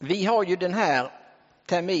Vi har ju den här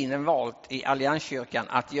terminen valt i Allianskyrkan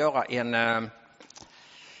att göra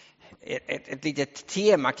ett litet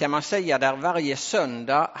tema kan man säga, där varje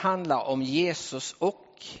söndag handlar om Jesus och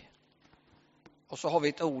så har vi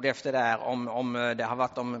ett ord efter där om det har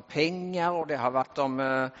varit om pengar och det har varit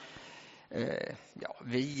om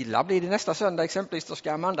vila blir det nästa söndag exempelvis, då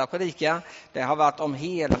ska Amanda predika. Det har varit om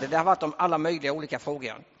helande, det har varit om alla möjliga olika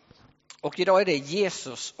frågor. Och idag är det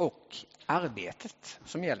Jesus och arbetet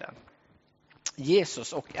som gäller.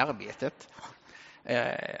 Jesus och arbetet.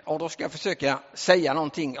 Och då ska jag försöka säga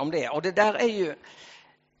någonting om det. Och det där är ju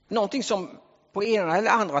någonting som på ena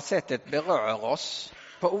eller andra sättet berör oss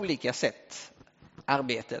på olika sätt,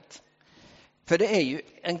 arbetet. För det är ju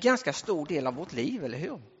en ganska stor del av vårt liv, eller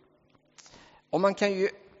hur? Och man kan ju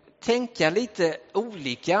tänka lite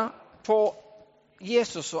olika på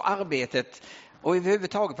Jesus och arbetet och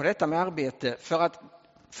överhuvudtaget på detta med arbete.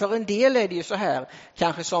 För en del är det ju så här,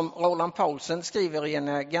 kanske som Roland Paulsen skriver i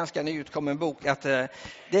en ganska nyutkommen bok, att det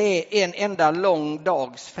är en enda lång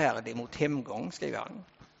dags färd mot hemgång, skriver han.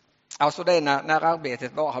 Alltså det är när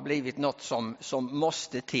arbetet bara har blivit något som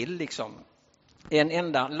måste till, liksom. En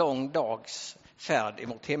enda lång dags färd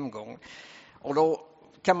mot hemgång. Och då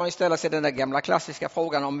kan man ju ställa sig den där gamla klassiska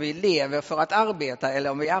frågan om vi lever för att arbeta eller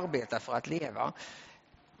om vi arbetar för att leva.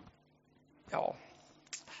 Ja.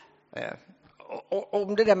 Och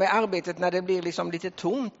om det där med arbetet när det blir liksom lite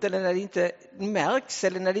tomt eller när det inte märks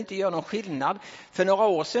eller när det inte gör någon skillnad. För några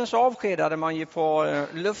år sedan så avskedade man ju på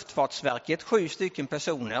Luftfartsverket 7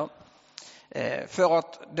 personer för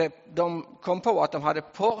att de kom på att de hade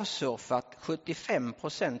porrsurfat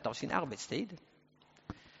 75% av sin arbetstid.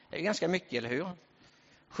 Det är ganska mycket, eller hur?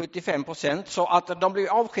 75%, så att de blev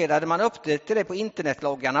avskedade. Man upptäckte det på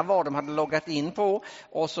internetloggarna vad de hade loggat in på,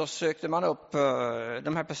 och så sökte man upp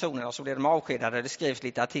de här personerna och så blev de avskedade. Det skrevs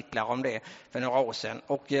lite artiklar om det för några år sedan.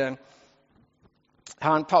 Och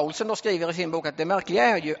han Paulsen då skriver i sin bok att det märkliga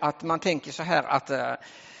är ju att man tänker så här att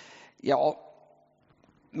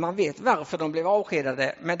man vet varför de blev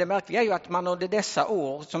avskedade, men det märkliga är ju att man under dessa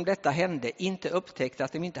år som detta hände inte upptäckte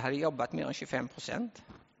att de inte hade jobbat mer än 25%.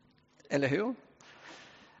 Eller hur?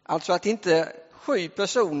 Alltså att inte 7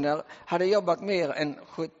 personer hade jobbat mer än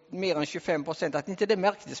 25%, att inte det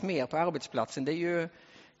märktes mer på arbetsplatsen, det är ju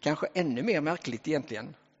kanske ännu mer märkligt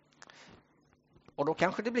egentligen. Och då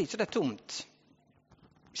kanske det blir så där tomt,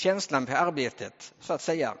 känslan för arbetet så att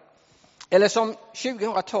säga. Eller som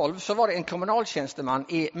 2012 så var det en kommunaltjänsteman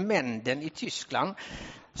i Menden i Tyskland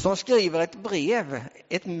som skriver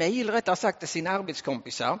ett mejl rättare sagt till sina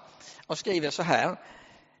arbetskompisar och skriver så här: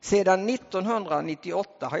 sedan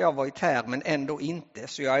 1998 har jag varit här men ändå inte,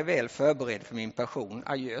 så jag är väl förberedd för min pension.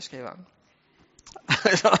 Adjö, skriver han.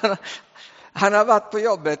 Han har varit på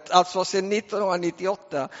jobbet alltså sedan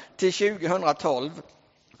 1998 till 2012.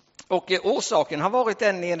 Och orsaken har varit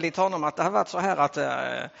den enligt honom att det har varit så här att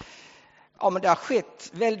men det har skett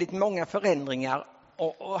väldigt många förändringar.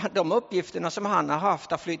 Och de uppgifterna som han har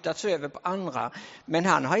haft har flyttats över på andra. Men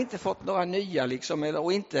han har inte fått några nya liksom,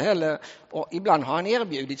 och inte heller. Och ibland har han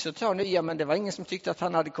erbjudits att ta nya, men det var ingen som tyckte att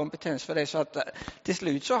han hade kompetens för det. Så att till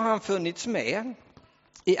slut så har han funnits med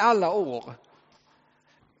i alla år.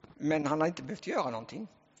 Men han har inte behövt göra någonting.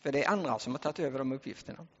 För det är andra som har tagit över de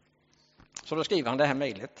uppgifterna. Så då skriver han det här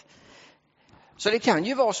mejlet. Så det kan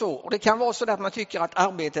ju vara så, och det kan vara så att man tycker att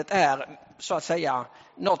arbetet är så att säga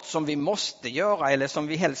något som vi måste göra eller som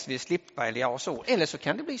vi helst vill slippa eller så. Eller så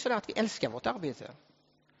kan det bli så att vi älskar vårt arbete.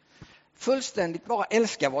 Fullständigt bara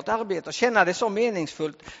älskar vårt arbete och känna det så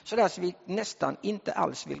meningsfullt så att vi nästan inte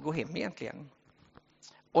alls vill gå hem egentligen.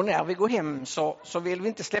 Och när vi går hem så vill vi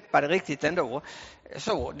inte släppa det riktigt ändå.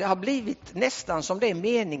 Så det har blivit nästan som det är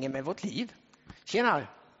meningen med vårt liv. Tjena!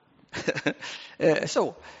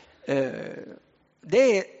 Så.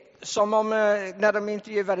 Det är som om när de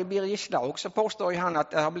intervjuade Birger Schlaug så påstår han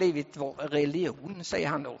att det har blivit vår religion, säger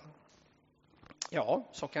han då. Ja,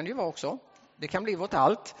 så kan det ju vara också. Det kan bli vårt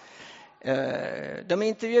allt. De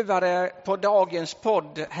intervjuade på dagens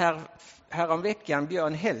podd härom veckan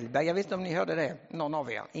Björn Hellberg. Jag vet inte om ni hörde det, någon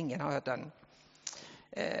av er. Ingen har hört den.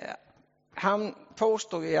 Han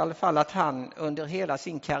påstår i alla fall att han under hela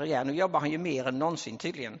sin karriär, nu jobbar han ju mer än någonsin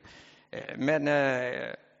tydligen, men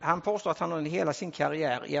han påstår att han under hela sin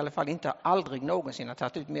karriär i alla fall aldrig någonsin har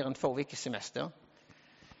tagit ut mer än 2 veckors semester.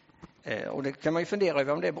 Och det kan man ju fundera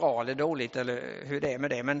över om det är bra eller dåligt eller hur det är med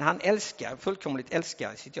det. Men han fullkomligt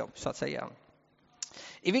älskar sitt jobb så att säga.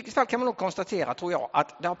 I vilket fall kan man nog konstatera, tror jag,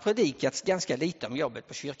 att det har predikats ganska lite om jobbet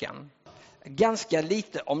på kyrkan. Ganska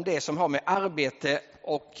lite om det som har med arbete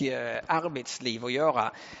och arbetsliv att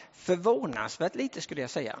göra. Förvånansvärt lite skulle jag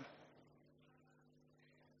säga.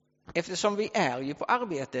 Eftersom vi är ju på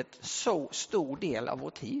arbetet så stor del av vår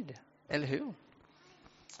tid, eller hur?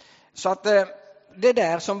 Så att det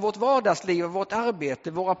där som vårt vardagsliv och vårt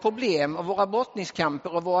arbete, våra problem och våra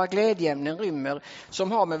brottningskamper och våra glädjeämnen rymmer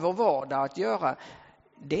som har med vår vardag att göra,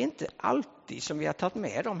 det är inte alltid som vi har tagit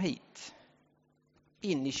med dem hit.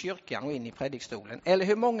 In i kyrkan och in i predikstolen. Eller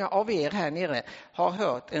hur många av er här nere har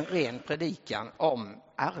hört en ren predikan om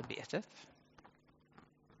arbetet?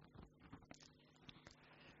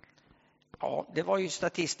 Ja, det var ju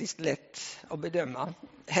statistiskt lätt att bedöma.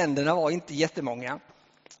 Händerna var inte jättemånga.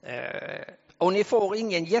 Och ni får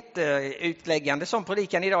ingen jätteutläggande som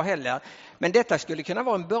predikan idag heller. Men detta skulle kunna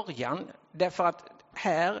vara en början. Därför att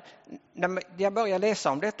här, när jag börjar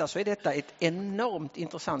läsa om detta, så är detta ett enormt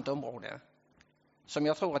intressant område. Som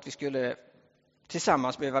jag tror att vi skulle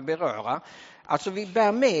tillsammans behöva beröra. Alltså vi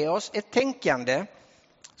bär med oss ett tänkande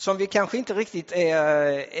som vi kanske inte riktigt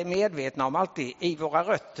är medvetna om alltid i våra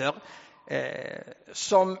rötter.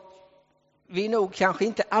 Som vi nog kanske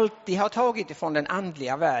inte alltid har tagit ifrån den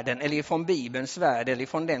andliga världen eller ifrån Bibelns värld eller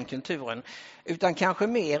ifrån den kulturen, utan kanske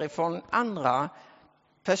mer ifrån andra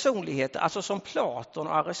personligheter, alltså som Platon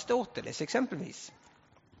och Aristoteles exempelvis.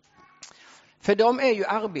 För dem är ju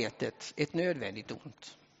arbetet ett nödvändigt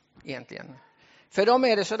ont egentligen. För dem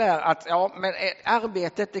är det så där att men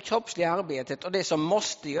arbetet, det kroppsliga arbetet och det som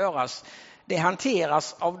måste göras, det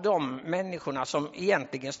hanteras av de människorna som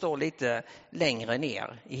egentligen står lite längre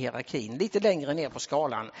ner i hierarkin, lite längre ner på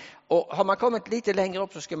skalan. Och har man kommit lite längre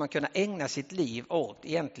upp så ska man kunna ägna sitt liv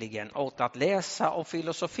åt att läsa och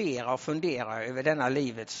filosofera och fundera över denna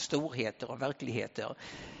livets storheter och verkligheter.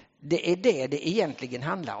 Det är det egentligen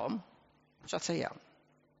handlar om, så att säga.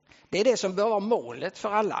 Det är det som bör vara målet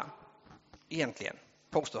för alla egentligen,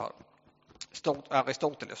 påstår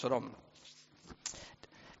Aristoteles och dem.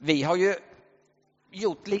 Vi har ju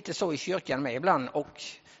gjort lite så i kyrkan med ibland, och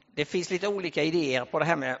det finns lite olika idéer på det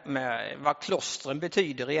här med vad klostren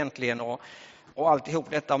betyder egentligen och alltihop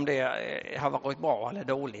detta, om det har varit bra eller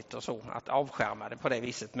dåligt och så, att avskärma det på det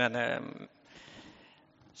viset. Men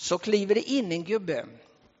så kliver det in en gubbe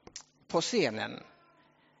på scenen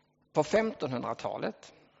på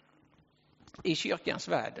 1500-talet i kyrkans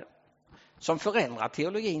värld som förändrar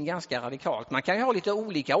teologin ganska radikalt. Man kan ju ha lite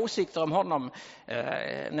olika åsikter om honom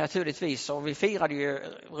naturligtvis, och vi firade ju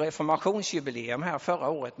reformationsjubileum här förra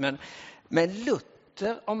året, men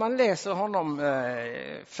Luther, om man läser honom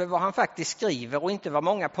för vad han faktiskt skriver och inte vad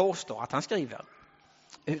många påstår att han skriver,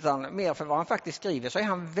 utan mer för vad han faktiskt skriver, så är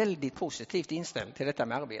han väldigt positivt inställd till detta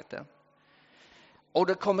med arbete. Och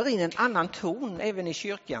det kommer in en annan ton även i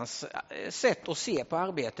kyrkans sätt att se på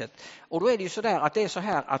arbetet. Och då är det ju så där att det är så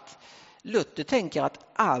här att Luther tänker att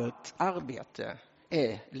allt arbete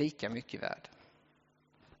är lika mycket värt.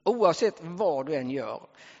 Oavsett vad du än gör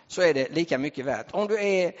så är det lika mycket värt. Om du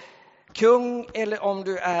är kung eller om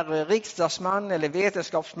du är riksdagsman eller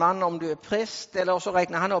vetenskapsman, om du är präst, eller så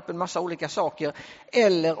räknar han upp en massa olika saker,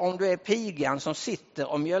 eller om du är pigan som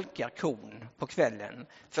sitter och mjölkar kon på kvällen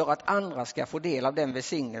för att andra ska få del av den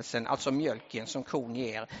välsignelsen, alltså mjölken som kon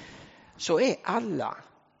ger, så är alla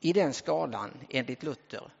i den skalan enligt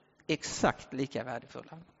Luther exakt lika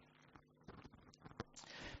värdefulla.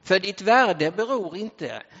 För ditt värde beror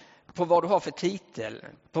inte på vad du har för titel,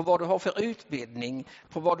 på vad du har för utbildning,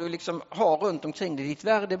 på vad du liksom har runt omkring dig. Ditt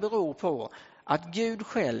värde beror på att Gud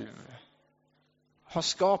själv har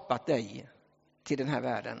skapat dig till den här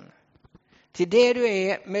världen. Till det du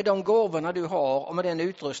är, med de gåvorna du har och med den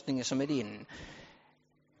utrustningen som är din.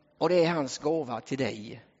 Och det är hans gåva till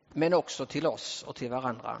dig, men också till oss och till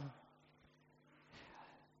varandra.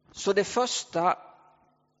 Så det första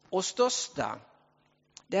och största,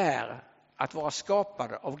 det är att vara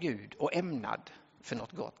skapad av Gud och ämnad för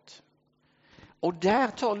något gott. Och där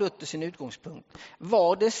tar Luther sin utgångspunkt.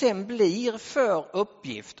 Vad det sen blir för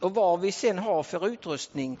uppgift och vad vi sen har för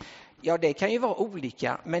utrustning, ja, det kan ju vara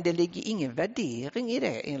olika, men det ligger ingen värdering i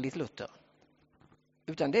det enligt Luther.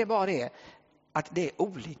 Utan det är bara det att det är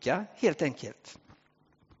olika helt enkelt.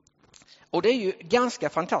 Och det är ju ganska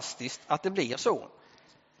fantastiskt att det blir så.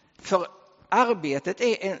 För arbetet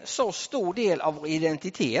är en så stor del av vår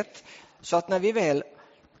identitet, så att när vi väl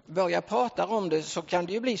börjar prata om det så kan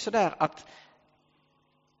det ju bli så där att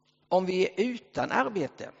om vi är utan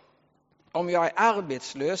arbete, om jag är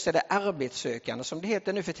arbetslös eller arbetssökande som det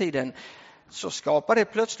heter nu för tiden, så skapar det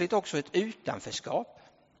plötsligt också ett utanförskap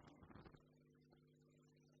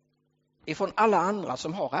ifrån alla andra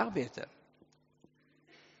som har arbete.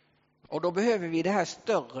 Och då behöver vi det här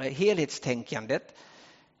större helhetstänkandet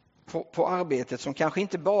på arbetet, som kanske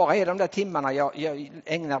inte bara är de där timmarna jag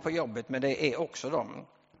ägnar på jobbet, men det är också dem.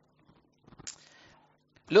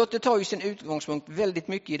 Luther tar ju sin utgångspunkt väldigt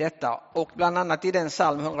mycket i detta, och bland annat i den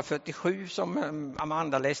psalm 147 som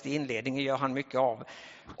Amanda läste i inledningen gör han mycket av.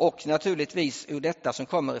 Och naturligtvis ur detta som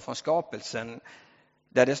kommer ifrån skapelsen,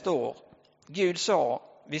 där det står: Gud sa,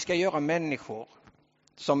 vi ska göra människor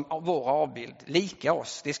som vår avbild, lika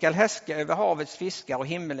oss. De ska härska över havets fiskar och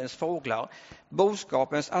himmelens fåglar,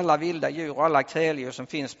 boskapens alla vilda djur och alla kräldjur som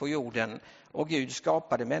finns på jorden. Och Gud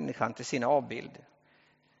skapade människan till sin avbild.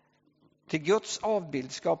 Till Guds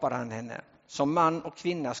avbild skapade han henne. Som man och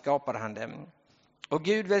kvinna skapade han dem. Och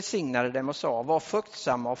Gud välsignade dem och sa: var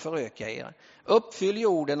fruktsamma och föröka er. Uppfyll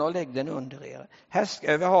jorden och lägg den under er.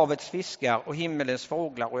 Härska över havets fiskar och himmelens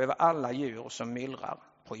fåglar och över alla djur som myllrar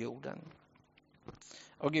på jorden.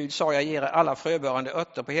 Och Gud sa: jag ger er alla fröbörande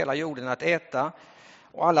örter på hela jorden att äta,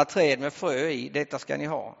 och alla träd med frö i, detta ska ni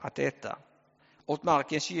ha att äta. Åt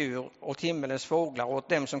markens djur, åt himmelens fåglar och åt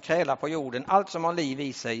dem som krälar på jorden, allt som har liv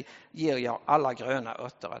i sig, ger jag alla gröna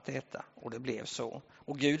örter att äta. Och det blev så.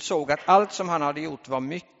 Och Gud såg att allt som han hade gjort var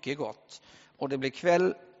mycket gott. Och det blev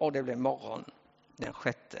kväll och det blev morgon, den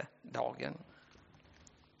 6:e dagen.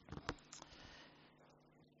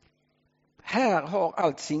 Här har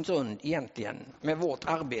allt sin grund egentligen med vårt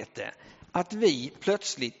arbete, att vi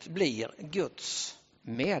plötsligt blir Guds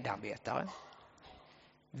medarbetare.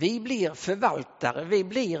 Vi blir förvaltare, vi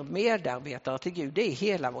blir medarbetare till Gud. Det är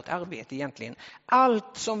hela vårt arbete egentligen.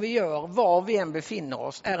 Allt som vi gör, var vi än befinner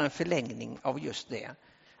oss, är en förlängning av just det.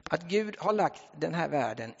 Att Gud har lagt den här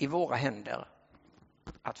världen i våra händer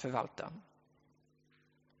att förvalta.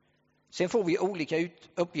 Sen får vi olika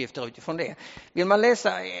uppgifter utifrån det. Vill man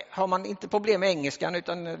läsa, har man inte problem med engelskan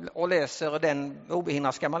utan och läser den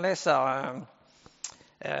obehindrat, ska man läsa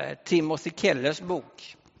Timothy Kellers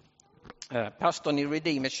bok. Pastorn i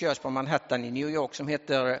Redeemer Church på Manhattan i New York, som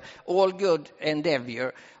heter All Good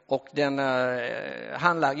Endeavor, och den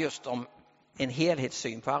handlar just om en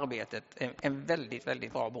helhetssyn på arbetet. En väldigt,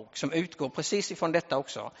 väldigt bra bok som utgår precis ifrån detta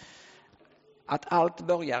också. Att allt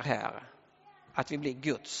börjar här. Att vi blir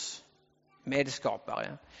Guds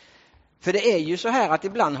medskapare. För det är ju så här att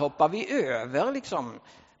ibland hoppar vi över liksom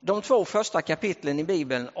de 2 första kapitlen i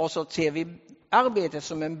Bibeln och så ser vi arbetet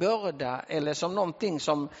som en börda eller som någonting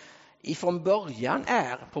som ifrån början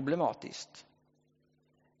är problematiskt.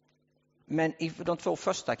 Men i de 2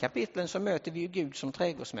 första kapitlen så möter vi ju Gud som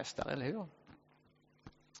trädgårdsmästare, eller hur?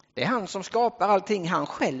 Det är han som skapar allting, han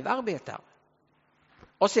själv arbetar.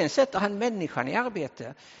 Och sen sätter han människan i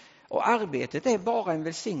arbete. Och arbetet är bara en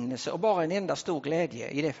välsignelse och bara en enda stor glädje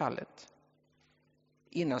i det fallet.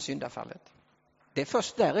 Innan syndafallet. Det är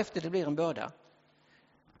först därefter det blir en börda.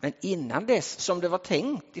 Men innan dess, som det var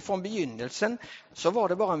tänkt ifrån begynnelsen, så var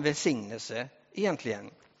det bara en välsignelse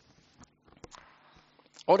egentligen.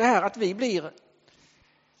 Och det här att vi blir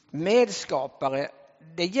medskapare,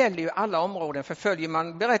 det gäller ju alla områden. För följer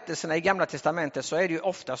man berättelserna i Gamla testamentet så är det ju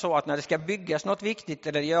ofta så att när det ska byggas något viktigt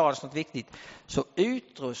eller göras något viktigt, så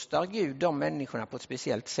utrustar Gud de människorna på ett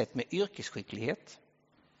speciellt sätt med yrkesskicklighet.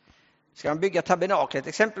 Ska man bygga tabernaklet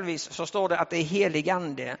exempelvis, så står det att det är helig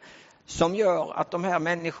ande som gör att de här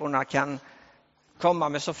människorna kan komma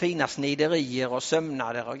med så fina sniderier och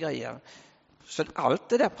sömnader och grejer. Så allt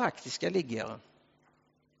det där praktiska ligger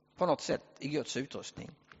på något sätt i Guds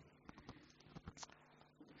utrustning.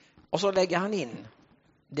 Och så lägger han in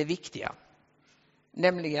det viktiga.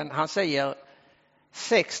 Nämligen, han säger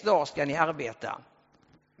 6 dagar ska ni arbeta,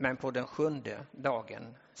 men på den 7:e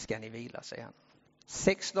dagen ska ni vila, säger han.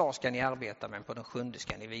 6 dagar ska ni arbeta, men på den 7:e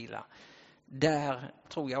ska ni vila. Där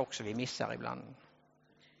tror jag också vi missar ibland.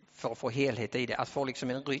 För att få helhet i det, att få liksom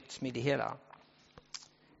en rytm i det hela.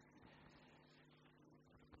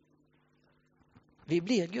 Vi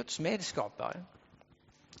blir Guds medskapare.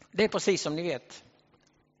 Det är precis som ni vet.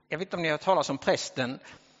 Jag vet inte om ni har hört talas om prästen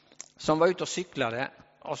som var ute och cyklade.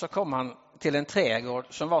 Och så kom han till en trädgård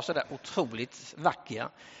som var så där otroligt vacker.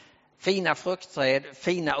 Fina fruktträd,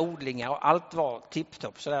 fina odlingar och allt var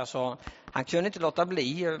tipptopp. Så han kunde inte låta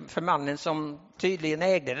bli, för mannen som tydligen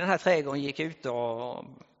ägde den här trädgården gick ut och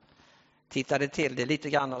tittade till det lite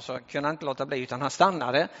grann, och så kunde han inte låta bli utan han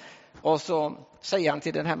stannade. Och så säger han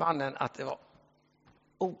till den här mannen att det var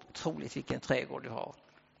otroligt vilken trädgård du har.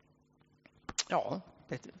 Ja,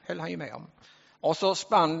 det höll han ju med om. Och så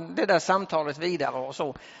spann det där samtalet vidare och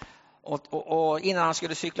så. Och innan han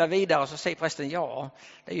skulle cykla vidare så säger prästen, ja,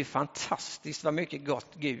 det är ju fantastiskt vad mycket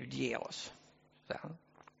gott Gud ger oss.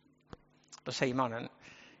 Då säger mannen,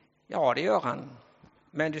 ja det gör han.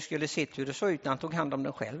 Men du skulle sett hur det såg ut när han tog hand om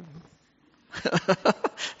den själv.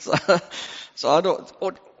 så då,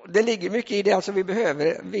 och det ligger mycket i det, alltså vi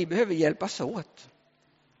behöver hjälpas åt.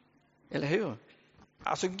 Eller hur?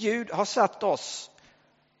 Alltså Gud har satt oss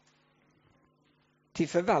till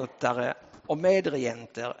förvaltare och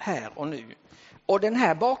medregenter här och nu. Och den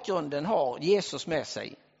här bakgrunden har Jesus med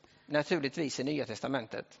sig, naturligtvis i Nya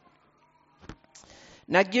testamentet.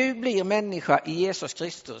 När Gud blir människa i Jesus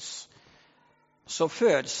Kristus så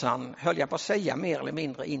föds han, höll jag på att säga, mer eller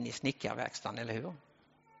mindre in i snickarverkstan, eller hur?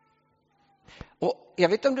 Och jag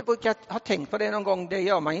vet inte om du brukar ha tänkt på det någon gång, det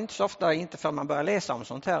gör man inte så ofta, inte för man börjar läsa om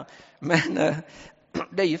sånt här. Men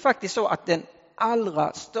det är ju faktiskt så att den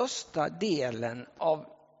allra största delen av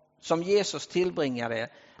som Jesus tillbringade,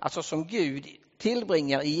 alltså som Gud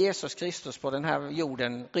tillbringar i Jesus Kristus på den här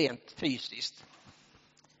jorden rent fysiskt,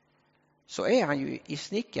 så är han ju i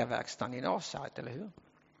snickarverkstan i Nasaret, eller hur?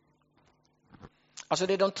 Alltså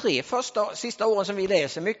det är de 3 sista åren som vi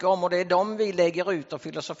läser mycket om och det är de vi lägger ut och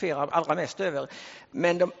filosoferar allra mest över.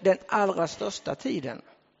 Men den allra största tiden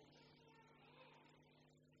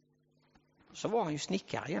så var han ju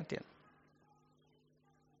snickare egentligen.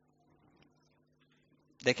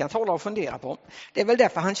 Det kan tala och fundera på. Det är väl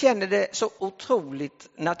därför han känner det så otroligt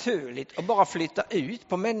naturligt att bara flytta ut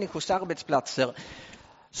på människors arbetsplatser.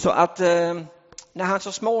 Så att när han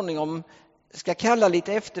så småningom ska kalla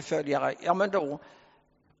lite efterföljare, ja men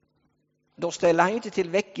då ställer han inte till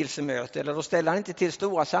väckelsemöte eller då ställer han inte till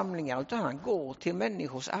stora samlingar, utan han går till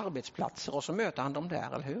människors arbetsplatser och så möter han dem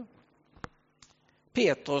där, eller hur?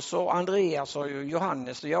 Petrus och Andreas och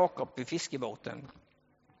Johannes och Jakob vid fiskebåten.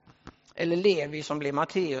 Eller Levi som blir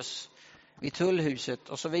Matteus vid tullhuset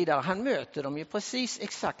och så vidare. Han möter dem ju precis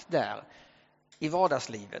exakt där i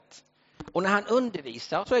vardagslivet. Och när han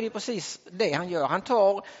undervisar så är det precis det han gör. Han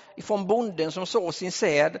tar ifrån bonden som sår sin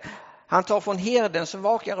säd. Han tar från herden som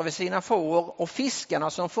vakar över sina får och fiskarna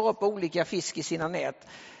som får upp olika fisk i sina nät.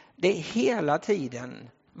 Det är hela tiden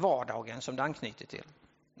vardagen som det anknyter till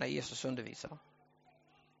när Jesus undervisar.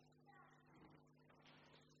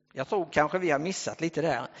 Jag tror kanske vi har missat lite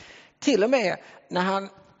där. Till och med när han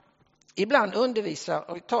ibland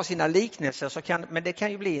undervisar och tar sina liknelser så men det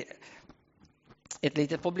kan ju bli ett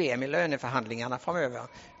litet problem i löneförhandlingarna framöver.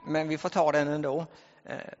 Men vi får ta den ändå.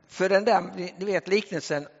 För den där, du vet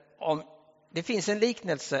liknelsen om, det finns en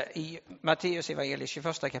liknelse i Matteus evangeliet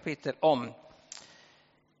 21 kapitel om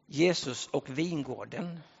Jesus och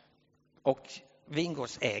vingården och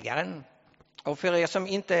vingårdsägaren. Och för er som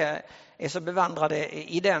inte är så bevandrade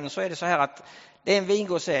i den så är det så här att det är en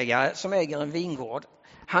vingårdsägare som äger en vingård.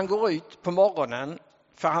 Han går ut på morgonen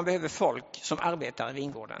för han behöver folk som arbetar i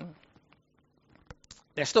vingården.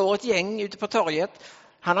 Det står ett gäng ute på torget.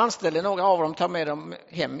 Han anställer några av dem, tar med dem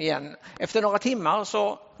hem igen. Efter några timmar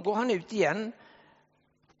så går han ut igen.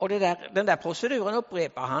 Och den där proceduren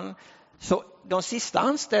upprepar han. Så de sista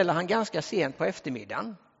anställer han ganska sent på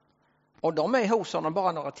eftermiddagen. Och de är hos honom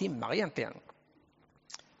bara några timmar egentligen.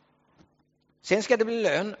 Sen ska det bli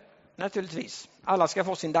lön, naturligtvis. Alla ska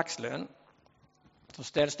få sin dagslön. Så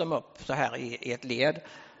ställs de upp så här i ett led.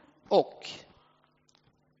 Och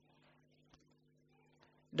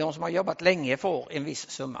de som har jobbat länge får en viss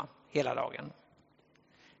summa hela dagen.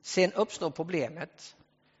 Sen uppstår problemet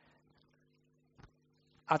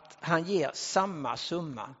att han ger samma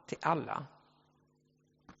summa till alla.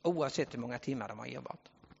 Oavsett hur många timmar de har jobbat.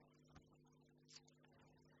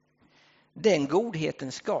 Den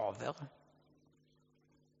godheten skaver.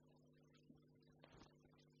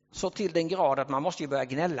 Så till den grad att man måste ju börja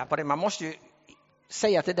gnälla på det. Man måste ju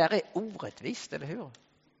säga att det där är orättvist, eller hur?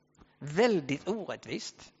 Väldigt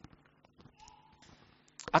orättvist.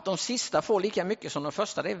 Att de sista får lika mycket som de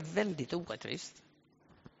första, det är väldigt orättvist.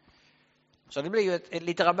 Så det blir ju ett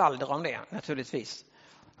lite rabalder om det, naturligtvis.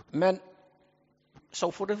 Men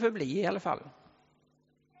så får det förbli i alla fall.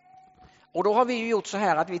 Och då har vi ju gjort så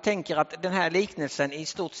här att vi tänker att den här liknelsen i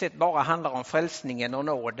stort sett bara handlar om frälsningen och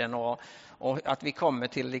nåden och att vi kommer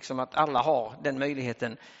till liksom att alla har den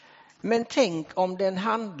möjligheten. Men tänk om den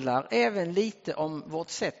handlar även lite om vårt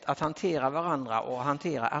sätt att hantera varandra och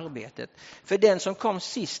hantera arbetet. För den som kom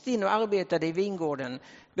sist in och arbetade i vingården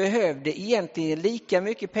behövde egentligen lika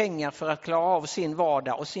mycket pengar för att klara av sin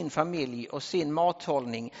vardag och sin familj och sin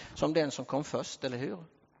mathållning som den som kom först, eller hur?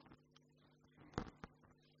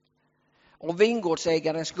 Och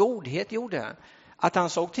vingårdsägarens godhet gjorde att han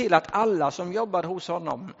såg till att alla som jobbade hos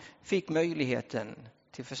honom fick möjligheten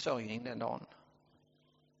till försörjning den dagen.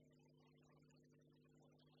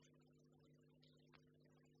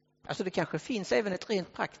 Alltså det kanske finns även ett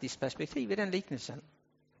rent praktiskt perspektiv i den liknelsen.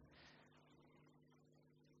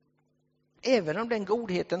 Även om den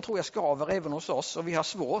godheten tror jag skaver även hos oss och vi har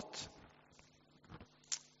svårt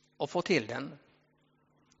att få till den.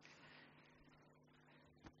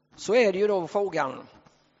 Så är det ju då frågan,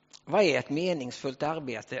 vad är ett meningsfullt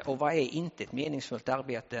arbete och vad är inte ett meningsfullt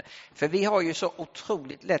arbete? För vi har ju så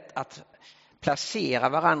otroligt lätt att placera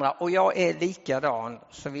varandra. Och jag är likadan,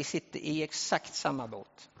 så vi sitter i exakt samma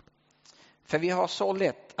båt. För vi har så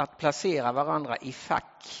lätt att placera varandra i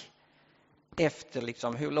fack efter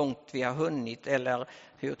liksom hur långt vi har hunnit eller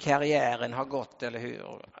hur karriären har gått eller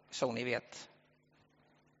hur, så ni vet.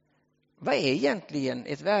 Vad är egentligen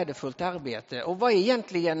ett värdefullt arbete? Och vad är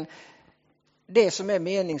egentligen det som är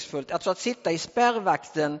meningsfullt? Alltså att sitta i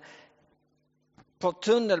spärrvakten på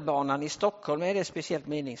tunnelbanan i Stockholm, är det speciellt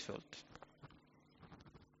meningsfullt?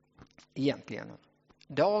 Egentligen.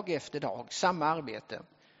 Dag efter dag, samma arbete.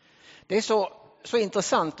 Det är så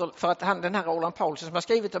intressant för att den här Roland Paulsen som har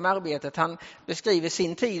skrivit om arbetet, han beskriver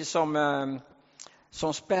sin tid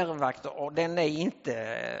som spärrvakt, och den är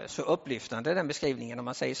inte så upplyftande, den beskrivningen, om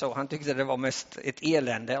man säger så. Han tyckte det var mest ett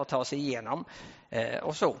elände att ta sig igenom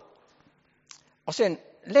och så. Och sen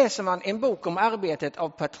läser man en bok om arbetet av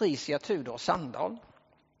Patricia Tudor Sandahl.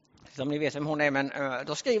 Som ni vet vem hon är, men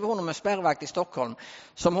då skriver hon om en spärrvakt i Stockholm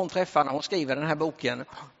som hon träffar när hon skriver den här boken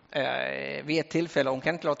vid ett tillfälle. Hon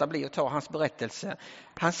kan inte låta bli att ta hans berättelse.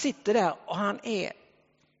 Han sitter där och han är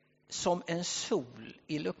som en sol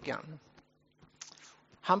i luckan.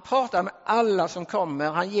 Han pratar med alla som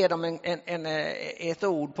kommer. Han ger dem ett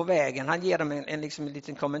ord på vägen. Han ger dem en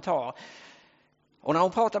liten kommentar. Och när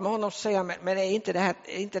hon pratar med honom så säger han, men är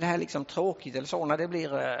inte det här liksom tråkigt eller så? När det blir,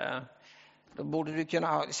 då borde du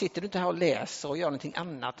kunna, sitter du inte här och läser och gör någonting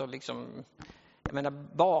annat och liksom, jag menar,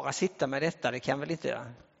 bara sitta med detta, det kan väl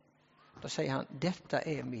inte. Då säger han, detta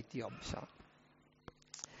är mitt jobb, så.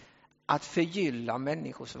 Att förgylla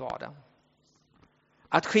människors vardag.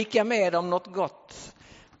 Att skicka med dem något gott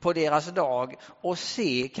på deras dag och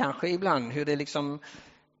se kanske ibland hur det liksom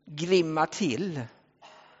glimmar till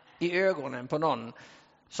i ögonen på någon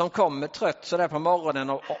som kommer trött så där på morgonen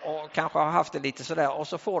och kanske har haft det lite så där, och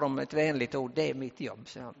så får de ett vänligt ord, det är mitt jobb,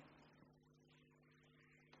 säger han.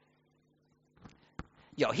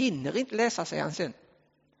 Jag hinner inte läsa, säger han sen.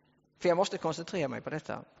 För jag måste koncentrera mig på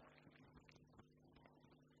detta.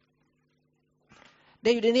 Det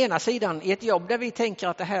är ju den ena sidan i ett jobb där vi tänker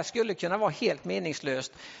att det här skulle kunna vara helt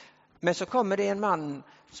meningslöst. Men så kommer det en man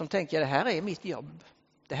som tänker, det här är mitt jobb.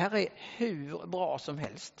 Det här är hur bra som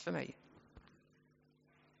helst för mig.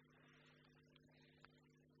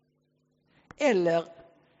 Eller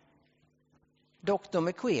Dr.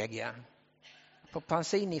 Mukwege på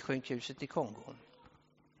Panzini-sjukhuset i Kongo.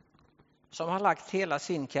 Som har lagt hela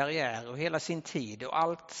sin karriär och hela sin tid och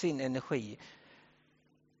allt sin energi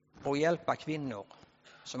på att hjälpa kvinnor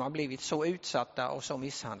som har blivit så utsatta och så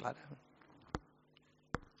misshandlade.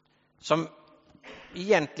 Som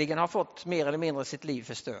egentligen har fått mer eller mindre sitt liv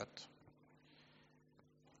förstört.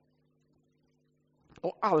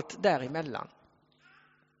 Och allt däremellan.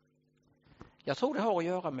 Jag tror det har att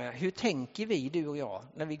göra med hur tänker vi, du och jag,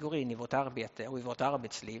 när vi går in i vårt arbete och i vårt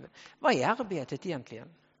arbetsliv. Vad är arbetet egentligen?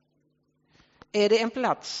 Är det en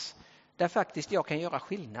plats där faktiskt jag kan göra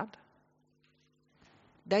skillnad?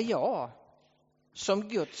 Där jag som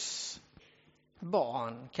Guds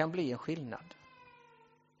barn kan bli en skillnad?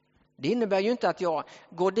 Det innebär ju inte att jag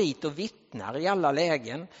går dit och vittnar i alla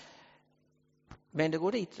lägen. Men det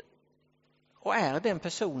går dit och är den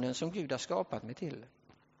personen som Gud har skapat mig till.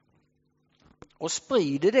 Och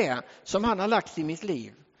sprider det som han har lagt i mitt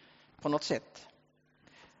liv på något sätt.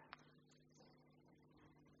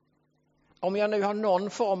 Om jag nu har någon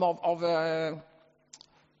form av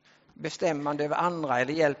bestämmande över andra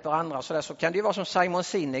eller hjälper andra så kan det ju vara som Simon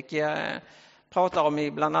Sinek pratar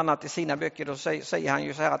om bland annat i sina böcker. Då säger han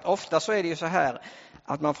ju så här att ofta så är det ju så här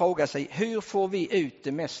att man frågar sig, hur får vi ut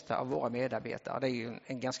det mesta av våra medarbetare? Det är ju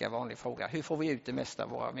en ganska vanlig fråga. Hur får vi ut det mesta av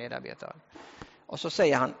våra medarbetare? Och så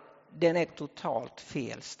säger han, den är totalt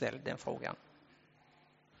felställd, den frågan.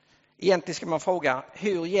 Egentligen ska man fråga,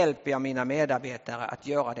 hur hjälper jag mina medarbetare att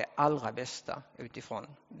göra det allra bästa utifrån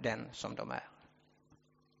den som de är?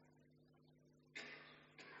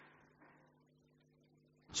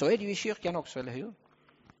 Så är det ju i kyrkan också, eller hur?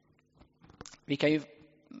 Vi kan ju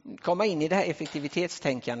komma in i det här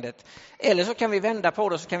effektivitetstänkandet. Eller så kan vi vända på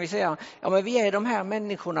det och så kan vi säga, ja men vi är de här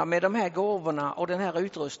människorna med de här gåvorna och den här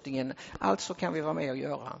utrustningen. Alltså kan vi vara med och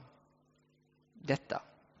göra detta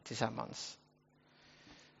tillsammans.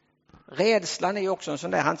 Rädslan är ju också en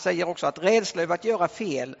sån där, han säger också att rädsla över att göra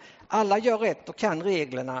fel. Alla gör rätt och kan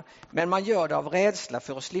reglerna, men man gör det av rädsla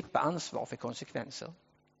för att slippa ansvar för konsekvenser.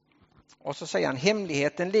 Och så säger han,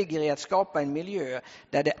 hemligheten ligger i att skapa en miljö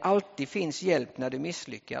där det alltid finns hjälp när du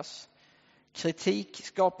misslyckas. Kritik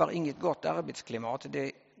skapar inget gott arbetsklimat.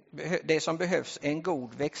 Det som behövs är en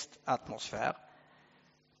god växtatmosfär,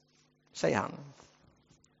 säger han.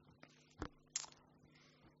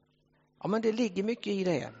 Ja, men det ligger mycket i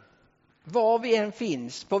det. Var vi än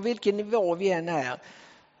finns, på vilken nivå vi än är,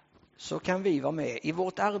 så kan vi vara med i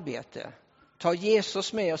vårt arbete. Ta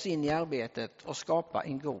Jesus med oss in i arbetet och skapa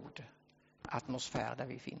en god atmosfär där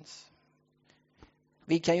vi finns.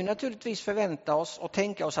 Vi kan ju naturligtvis förvänta oss och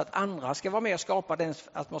tänka oss att andra ska vara med och skapa den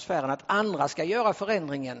atmosfären, att andra ska göra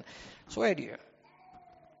förändringen. Så är det ju.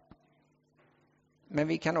 Men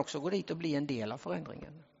vi kan också gå dit och bli en del av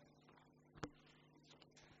förändringen.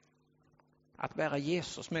 Att bära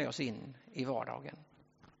Jesus med oss in i vardagen.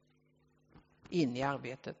 In i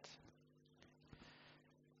arbetet.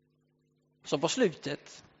 Så på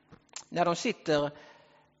slutet, när de sitter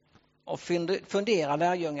och funderar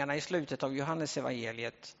lärjungarna i slutet av Johannes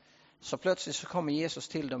evangeliet, så plötsligt så kommer Jesus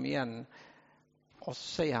till dem igen och så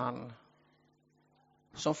säger han: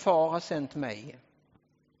 som far har sänt mig,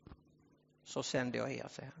 så sänder jag er,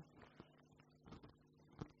 säger han.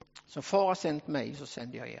 Som far har sänt mig, så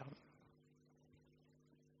sänder jag er.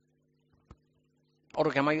 Och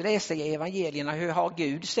då kan man ju läsa i evangelierna, hur har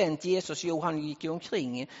Gud sänt Jesus? Jo, han gick ju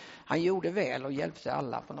omkring, han gjorde väl och hjälpte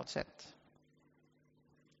alla på något sätt.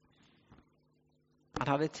 Han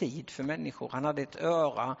hade tid för människor, han hade ett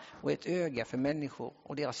öra och ett öga för människor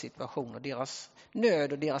och deras situation och deras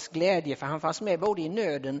nöd och deras glädje. För han fanns med både i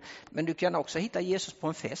nöden, men du kan också hitta Jesus på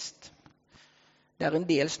en fest. Där en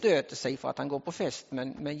del stöter sig för att han går på fest,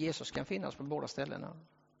 men Jesus kan finnas på båda ställena.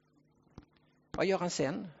 Vad gör han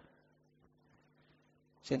sen?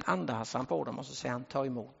 Sen andas han på dem och så säger han: ta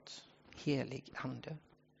emot helig ande.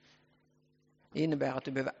 Det innebär att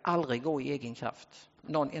du behöver aldrig gå i egen kraft,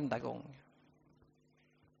 någon enda gång.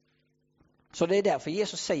 Så det är därför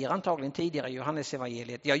Jesus säger antagligen tidigare i Johannes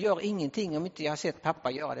evangeliet: jag gör ingenting om inte jag har sett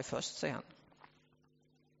pappa göra det först, säger han.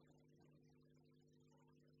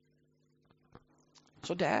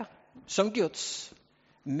 Så där, som Guds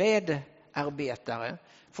medarbetare,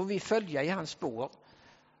 får vi följa i hans spår.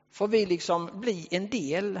 Får vi liksom bli en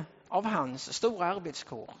del av hans stora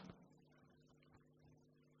arbetskår.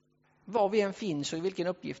 Var vi än finns och i vilken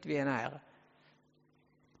uppgift vi än är.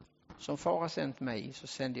 Som far har sänt mig, så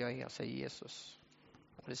sänder jag er, säger Jesus.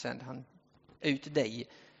 Och det sänder han ut dig,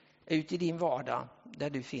 ut i din vardag där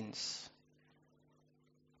du finns.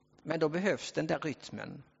 Men då behövs den där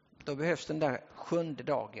rytmen. Då behövs den där 7:e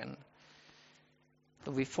dagen.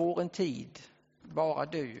 Då vi får en tid, bara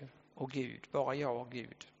du och Gud, bara jag och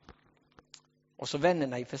Gud. Och så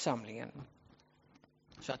vännerna i församlingen.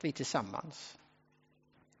 Så att vi tillsammans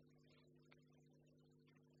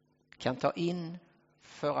kan ta in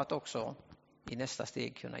för att också i nästa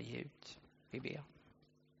steg kunna ge ut. Vi ber.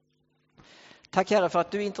 Tack Herre för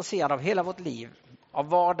att du är intresserad av hela vårt liv, av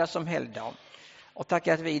vardag som helgdag. Och tack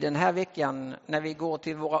att vi den här veckan, när vi går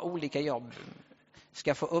till våra olika jobb,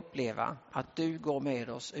 ska få uppleva att du går med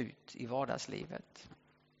oss ut i vardagslivet.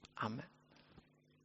 Amen.